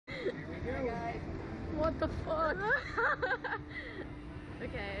my god. What the fuck?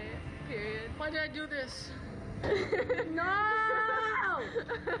 Okay, period. Why did I do this? No!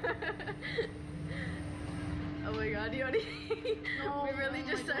 Oh my god, you already... No, we really oh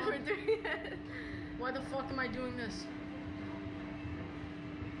just my said God. we're doing it. Why the fuck am I doing this?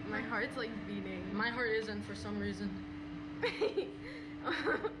 My heart's like beating. My heart isn't for some reason.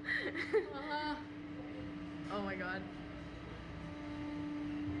 Oh my god.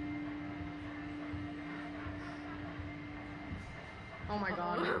 Oh my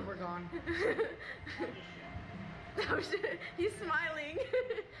god, we're gone. Oh shit, he's smiling.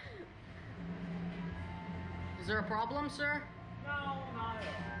 Is there a problem, sir? No, not at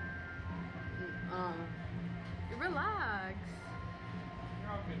all. Relax.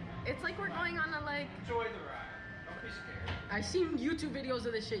 You're all good now. It's like we're going on a like... Enjoy the ride. Don't be scared. I seen YouTube videos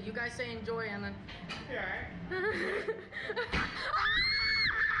of this shit. You guys say enjoy and then... You alright?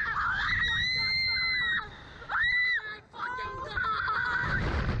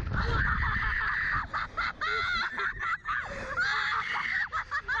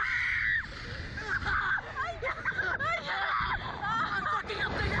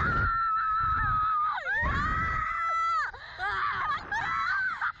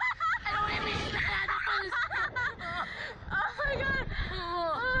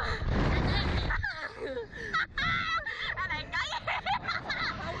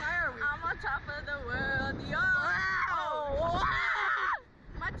 Top of the world, yo! Oh,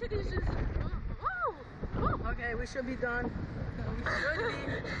 my titties just. Okay, we should be done. We should be.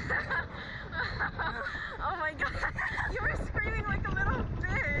 Oh my god, you were screaming like a little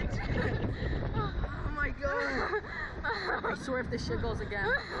bitch. Oh my god. I swear if this shit goes again.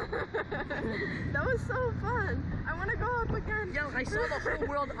 That was so fun. I want to go up again. Yo, I saw the whole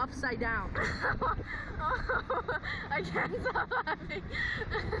world upside down. I can't stop laughing.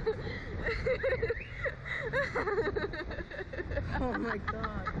 Oh my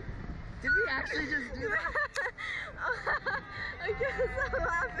god. Did we actually just do that? I can't stop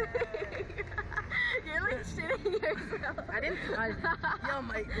laughing. You're like shitting yourself. I didn't. Yo,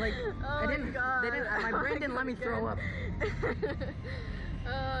 my like. Oh I didn't. my god. They didn't. My brain didn't let me throw up.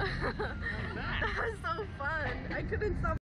 That was so fun. I couldn't stop.